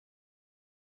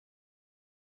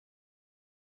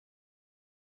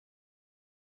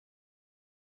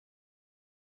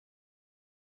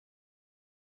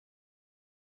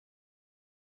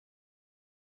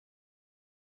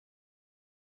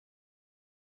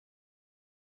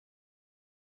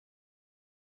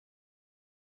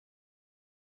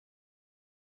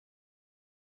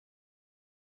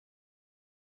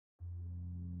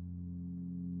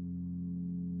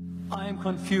I am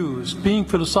confused. Being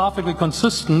philosophically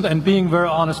consistent and being a very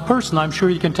honest person, I'm sure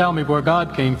you can tell me where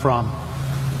God came from.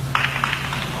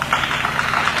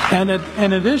 And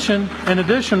in addition,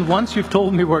 once you've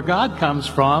told me where God comes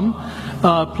from,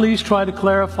 please try to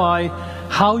clarify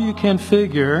how you can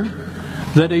figure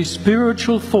that a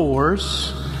spiritual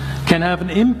force can have an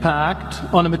impact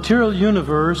on a material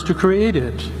universe to create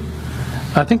it.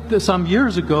 I think that some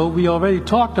years ago we already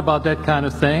talked about that kind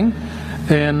of thing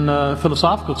in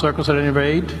philosophical circles at any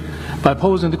rate, by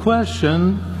posing the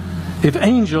question, if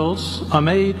angels are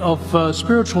made of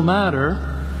spiritual matter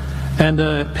and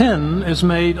a pen is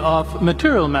made of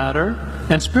material matter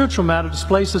and spiritual matter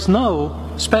displaces no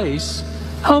space,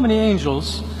 how many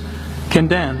angels can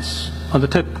dance on the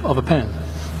tip of a pen?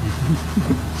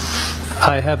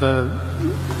 I have a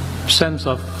sense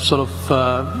of sort of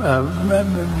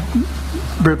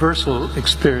reversal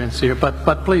experience here,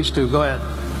 but please do, go ahead.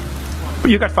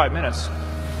 You got 5 minutes.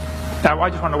 Now, I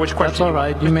just want to know which question. That's all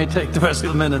right. You may take the rest of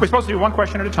the minute. We're supposed to do one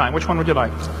question at a time. Which one would you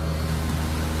like?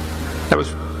 That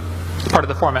was part of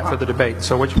the format for the debate.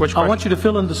 So which question? I want you to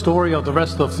fill in the story of the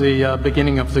rest of the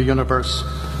beginning of the universe.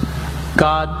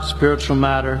 God, spiritual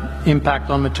matter,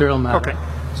 impact on material matter. Okay.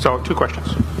 So 2 questions.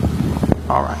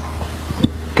 All right.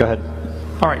 Go ahead.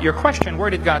 All right, your question, where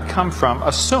did God come from,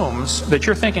 assumes that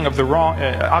you're thinking of the wrong,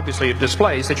 obviously it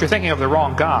displays that you're thinking of the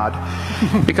wrong God,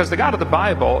 because the God of the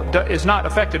Bible is not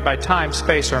affected by time,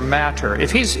 space, or matter.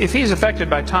 If he's affected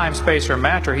by time, space, or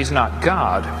matter, he's not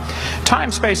God. Time,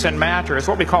 space, and matter is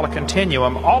what we call a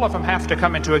continuum. All of them have to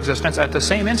come into existence at the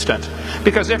same instant,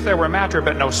 because if there were matter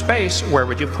but no space, where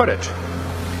would you put it?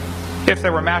 If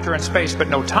there were matter and space but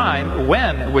no time,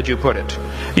 when would you put it?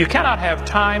 You cannot have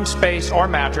time, space, or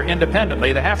matter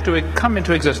independently. They have to come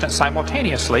into existence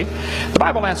simultaneously. The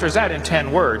Bible answers that in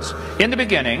 10 words. In the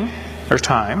beginning, there's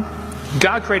time.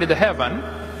 God created the heaven,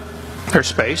 there's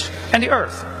space, and the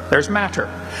earth, there's matter.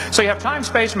 So you have time,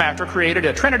 space, matter, created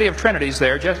a trinity of trinities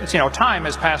there. Just, time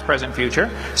is past, present,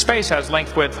 future. Space has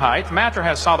length, width, height. Matter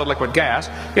has solid, liquid, gas.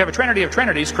 You have a trinity of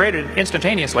trinities created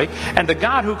instantaneously, and the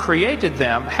God who created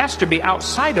them has to be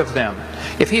outside of them.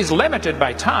 If he's limited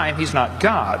by time, he's not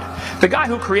God. The guy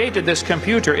who created this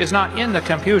computer is not in the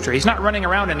computer. He's not running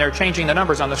around in there changing the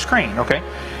numbers on the screen, okay?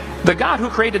 The God who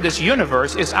created this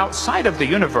universe is outside of the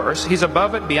universe. He's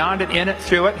above it, beyond it, in it,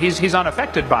 through it. He's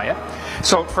unaffected by it.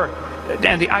 So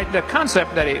the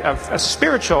concept that a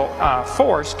spiritual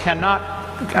force cannot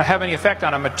have any effect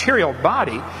on a material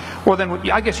body, well then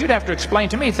I guess you'd have to explain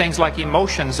to me things like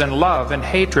emotions and love and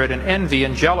hatred and envy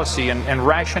and jealousy and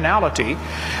rationality.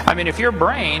 I mean, if your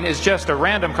brain is just a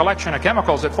random collection of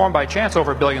chemicals that form by chance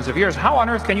over billions of years, how on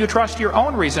earth can you trust your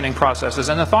own reasoning processes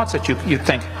and the thoughts that you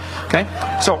think? Okay,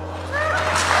 so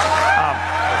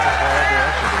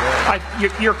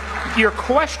your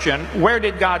question, where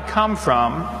did God come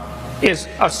from, is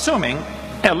assuming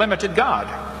a limited God.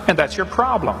 And that's your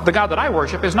problem. The God that I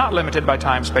worship is not limited by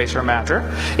time, space, or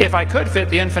matter. If I could fit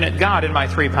the infinite God in my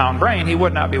 3-pound brain, he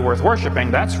would not be worth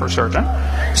worshiping, that's for certain.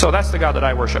 So that's the God that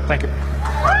I worship. Thank you.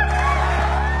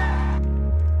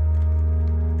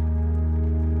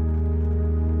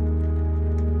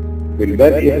 في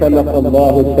البدء خلق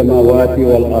الله السماوات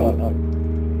والأرض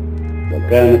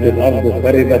وكانت الأرض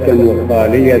خربة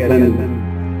وخالية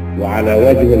وعلى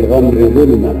وجه الغمر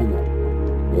ظلمة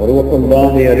وروح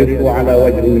الله يرف على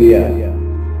وجه المياه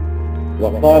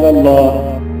وقال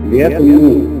الله ليكن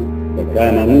نور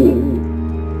فكان نور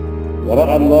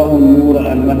ورأى الله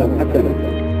النور أنه حسن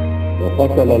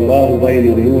وفصل الله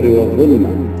بين النور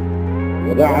والظلمة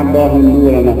ودعا الله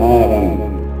النور نهارا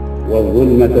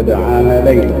والظلمة دعاها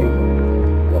ليلا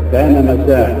وكان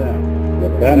مساء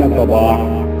وكان صباح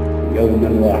يوما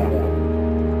واحدا.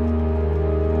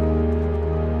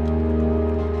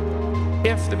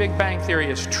 If the Big Bang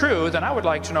Theory is true, then I would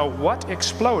like to know what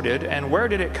exploded and where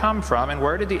did it come from and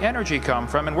where did the energy come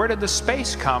from and where did the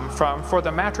space come from for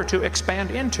the matter to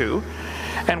expand into,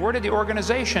 and where did the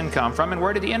organization come from and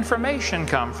where did the information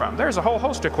come from? There's a whole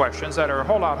host of questions that are a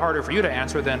whole lot harder for you to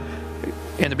answer than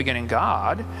in the beginning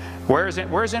God. Where's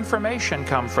information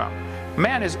come from?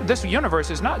 This universe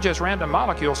is not just random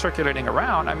molecules circulating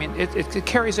around. I mean, it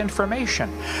carries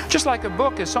information. Just like a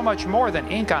book is so much more than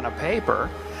ink on a paper.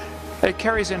 It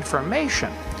carries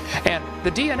information. And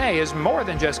the DNA is more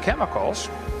than just chemicals.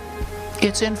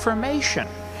 It's information.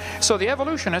 So the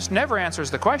evolutionist never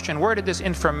answers the question, where did this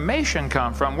information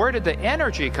come from? Where did the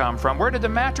energy come from? Where did the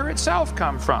matter itself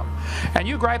come from? And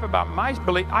you gripe about my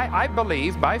belief. I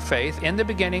believe by faith in the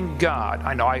beginning God.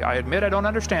 I know, I admit I don't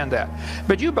understand that.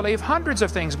 But you believe hundreds of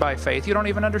things by faith. You don't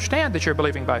even understand that you're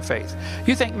believing by faith.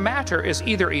 You think matter is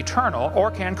either eternal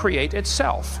or can create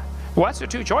itself. What's the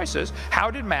two choices? How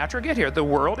did matter get here? The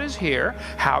world is here.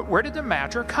 Where did the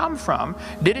matter come from?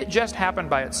 Did it just happen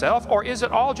by itself, or is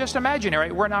it all just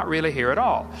imaginary? We're not really here at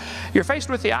all. You're faced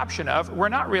with the option of, we're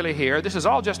not really here, this is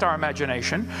all just our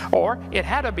imagination, or it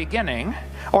had a beginning,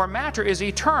 or matter is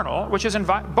eternal, which is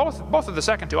both of the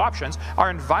second two options are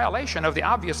in violation of the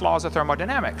obvious laws of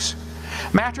thermodynamics.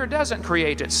 Matter doesn't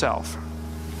create itself.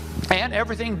 And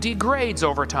everything degrades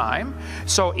over time,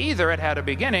 so either it had a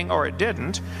beginning or it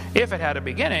didn't. If it had a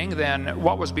beginning, then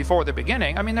what was before the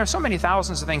beginning? I mean, there's so many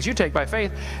thousands of things you take by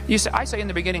faith. I say in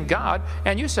the beginning God,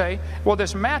 and you say, well,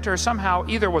 this matter somehow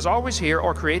either was always here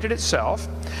or created itself,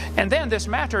 and then this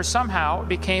matter somehow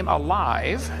became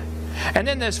alive, and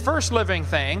then this first living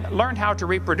thing learned how to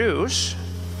reproduce,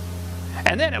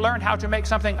 and then it learned how to make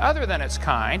something other than its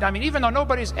kind. I mean, even though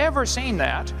nobody's ever seen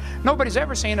that, nobody's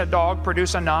ever seen a dog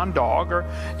produce a non-dog. Or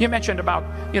you mentioned about,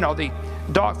 you know, the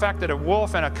fact that a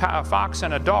wolf and a fox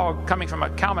and a dog coming from a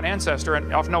common ancestor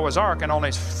of Noah's Ark in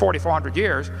only 4,400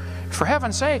 years. For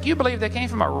heaven's sake, you believe they came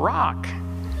from a rock.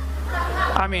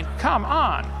 I mean, come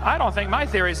on. I don't think my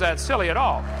theory is that silly at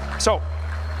all. So,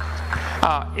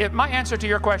 if my answer to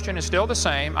your question is still the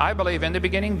same, I believe in the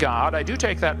beginning God. I do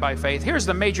take that by faith. Here's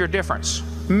the major difference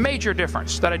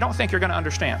that I don't think you're going to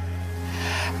understand.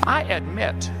 I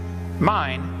admit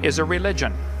mine is a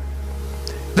religion.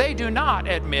 They do not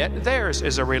admit theirs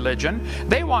is a religion.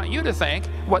 They want you to think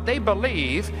what they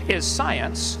believe is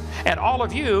science, and all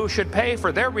of you should pay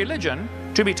for their religion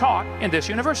to be taught in this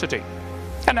university.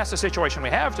 And that's the situation we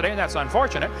have today, and that's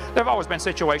unfortunate. There have always been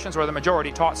situations where the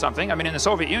majority taught something. I mean, in the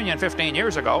Soviet Union 15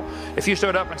 years ago, if you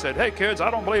stood up and said, hey kids,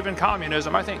 I don't believe in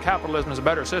communism, I think capitalism is a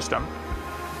better system,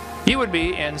 you would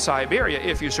be in Siberia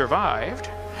if you survived.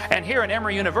 And here in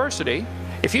Emory University,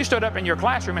 if you stood up in your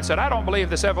classroom and said, I don't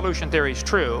believe this evolution theory is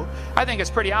true, I think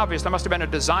it's pretty obvious there must have been a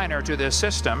designer to this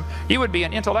system, you would be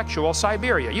in intellectual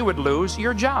Siberia. You would lose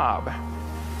your job.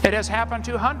 It has happened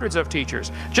to hundreds of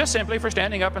teachers, just simply for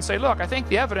standing up and say, look, I think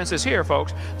the evidence is here,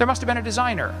 folks. There must have been a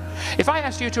designer. If I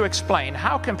asked you to explain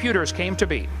how computers came to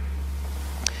be,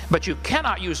 but you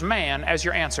cannot use man as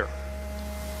your answer,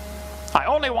 I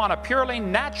only want a purely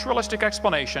naturalistic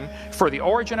explanation for the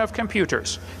origin of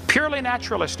computers. Purely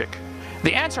naturalistic.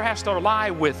 The answer has to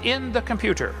lie within the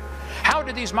computer. How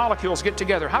did these molecules get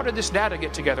together? How did this data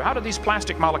get together? How did these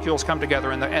plastic molecules come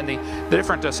together and the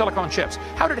different silicon chips?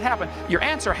 How did it happen? Your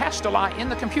answer has to lie in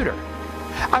the computer.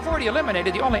 I've already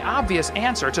eliminated the only obvious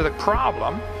answer to the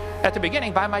problem at the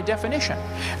beginning by my definition.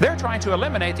 They're trying to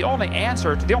eliminate the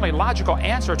only logical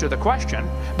answer to the question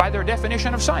by their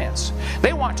definition of science.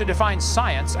 They want to define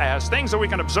science as things that we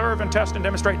can observe and test and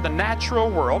demonstrate in the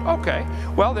natural world. Okay,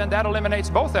 well then that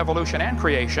eliminates both evolution and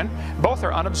creation. Both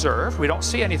are unobserved. We don't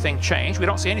see anything change. We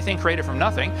don't see anything created from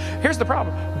nothing. Here's the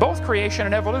problem. Both creation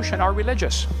and evolution are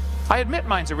religious. I admit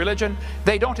mine's a religion.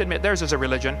 They don't admit theirs is a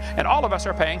religion. And all of us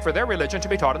are paying for their religion to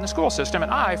be taught in the school system.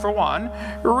 And I, for one,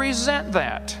 resent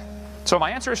that. So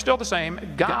my answer is still the same.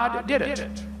 God did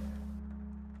it.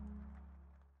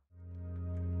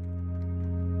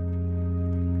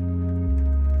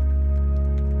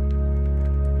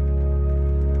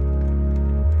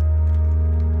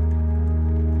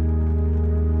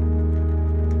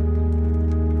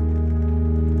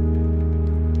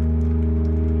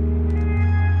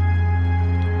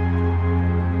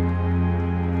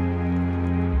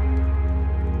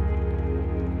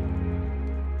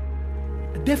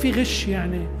 ده في غش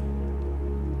يعني،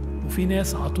 وفي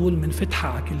ناس على طول منفتحة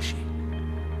على كل شيء.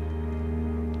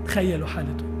 تخيلوا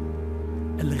حالته،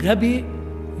 الغبي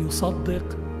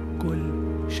يصدق كل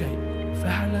شيء،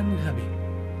 فعلا غبي.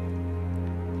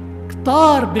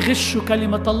 كتار بغشوا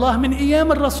كلمة الله من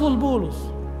أيام الرسول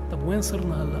بولس. طب وين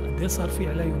صرنا هلا؟ قد ايه صار في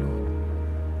علينا؟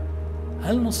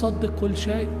 هل نصدق كل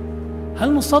شيء؟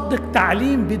 هل نصدق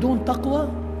تعليم بدون تقوى؟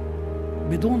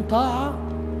 بدون طاعة؟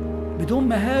 بدون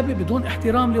مهابة، بدون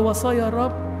احترام لوصايا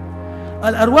الرب؟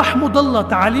 الأرواح مضلة،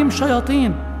 تعاليم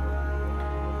شياطين.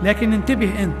 لكن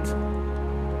انتبه أنت،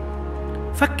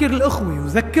 فكر الأخوة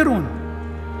وذكرهم،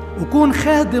 وكون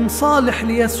خادم صالح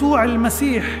ليسوع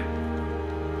المسيح.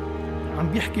 عم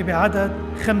بيحكي بعدد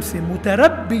 5: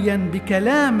 متربيا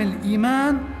بكلام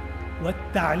الإيمان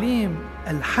والتعليم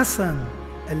الحسن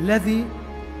الذي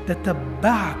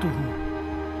تتبعته.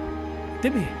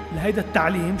 انتبه لهيدا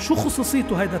التعليم، شو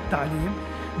خصوصيته هيدا التعليم؟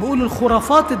 بقول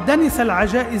الخرافات الدنسة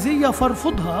العجائزية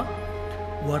فارفضها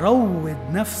وروض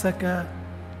نفسك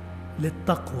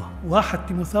للتقوى. 1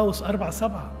 تيموثاوس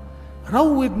 4:7.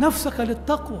 روض نفسك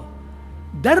للتقوى،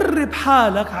 درب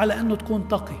حالك على انه تكون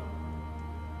تقي،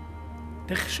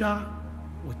 تخشع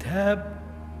وتهاب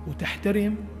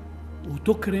وتحترم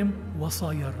وتكرم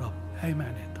وصايا الرب. هاي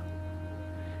معناتها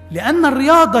لأن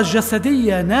الرياضة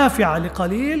الجسدية نافعة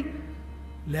لقليل،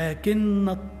 لكن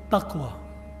التقوى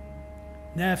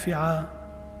نافعة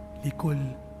لكل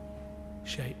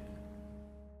شيء.